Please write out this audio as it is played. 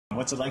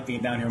What's it like being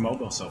down here in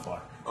Mobile so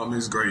far?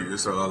 It's great.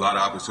 It's a lot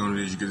of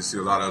opportunities. You get to see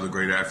a lot of other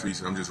great athletes,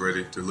 and I'm just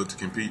ready to look to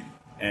compete.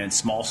 And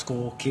small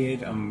school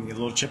kid, a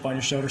little chip on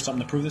your shoulder,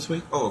 something to prove this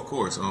week? Oh, of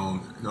course.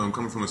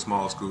 Coming from a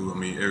small school,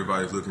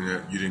 everybody's looking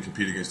at you didn't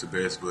compete against the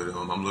best, but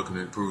I'm looking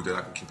to prove that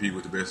I can compete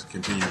with the best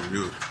and continue to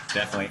do it.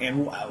 Definitely.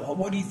 And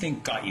what do you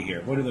think got you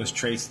here? What are those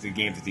traits of the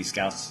game that these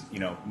scouts,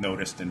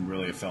 noticed and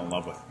really fell in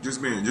love with?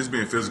 Just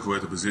being physical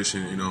at the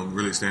position,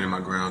 really standing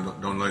my ground.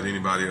 Don't let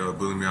anybody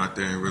bully me out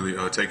there and really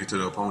take it to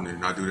the opponent.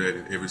 And I do that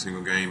in every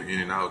single game, in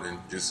and out, and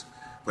just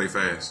play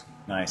fast.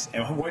 Nice.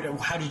 And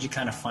how did you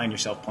kind of find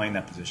yourself playing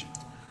that position?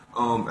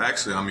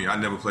 Actually, I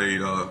never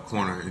played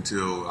corner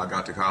until I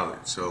got to college.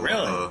 So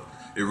really?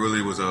 It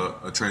really was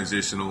a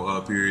transitional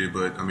period.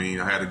 But I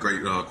had a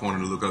great corner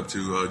to look up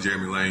to,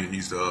 Jeremy Lane.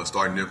 He's the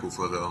starting nickel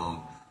for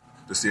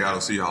the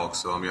Seattle Seahawks.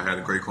 So I had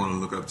a great corner to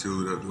look up to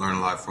learn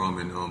a lot from,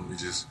 and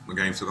my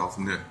game took off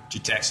from there. Did you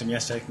text him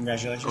yesterday?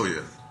 Congratulations. Oh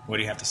yeah. What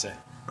do you have to say?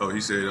 Oh,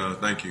 he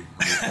said thank you.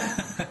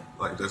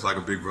 That's like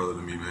a big brother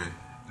to me, man.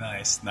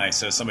 Nice.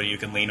 So somebody you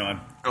can lean on.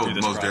 Oh, through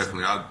this most process.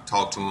 definitely. I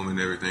talked to him and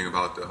everything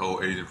about the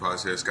whole agent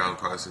process, scouting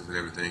process, and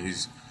everything.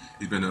 He's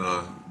been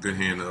a good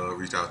hand to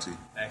reach out to.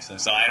 Excellent.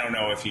 So I don't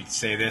know if you'd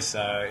say this.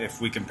 If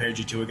we compared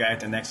you to a guy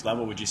at the next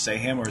level, would you say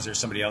him, or is there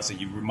somebody else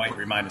that you might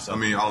remind us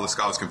of? All the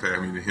scouts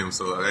compare me to him,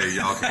 so hey,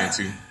 y'all can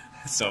too.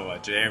 So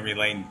Jeremy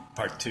Lane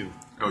Part 2.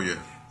 Oh yeah.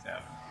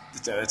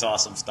 So it's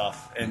awesome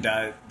stuff. And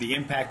the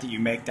impact that you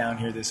make down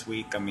here this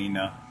week.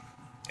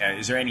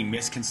 Is there any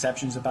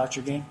misconceptions about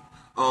your game?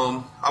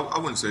 I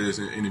wouldn't say there's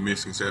any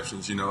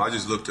misconceptions. I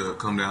just look to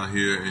come down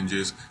here and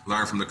just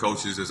learn from the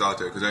coaches that's out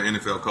there, because they're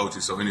NFL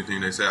coaches, so anything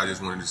they say, I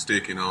just wanted to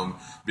stick and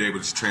be able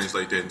to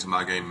translate that into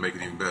my game and make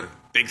it even better.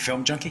 Big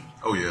film junkie?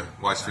 Oh yeah,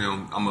 watch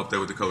film. I'm up there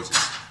with the coaches.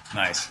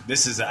 Nice.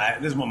 This is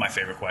one of my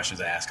favorite questions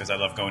to ask, because I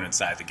love going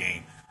inside the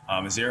game.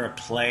 Is there a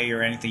play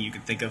or anything you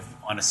can think of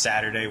on a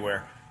Saturday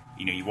where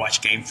you watch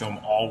game film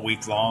all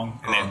week long,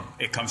 and then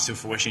it comes to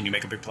fruition, you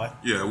make a big play?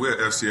 Yeah, we're at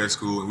FCS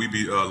school, and we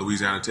beat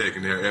Louisiana Tech,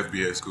 and they're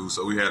FBS school,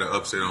 so we had an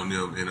upset on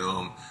them, and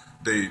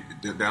they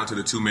down to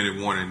the 2-minute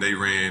warning, they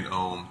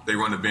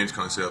run the bench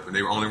concept, and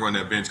they only run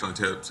that bench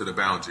concept to the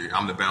boundary.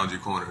 I'm the boundary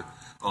corner.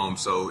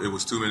 So it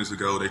was 2 minutes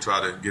ago. They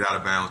tried to get out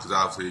of bounds, because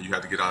obviously you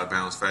have to get out of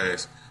bounds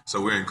fast.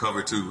 So we're in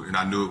cover 2, and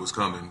I knew it was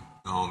coming.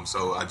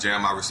 So I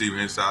jammed my receiver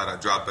inside. I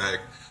dropped back,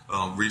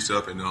 reached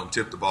up, and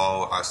tipped the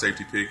ball. Our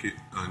safety picked it,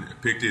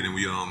 and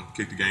we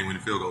kicked the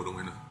game-winning field goal to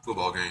win the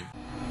football game.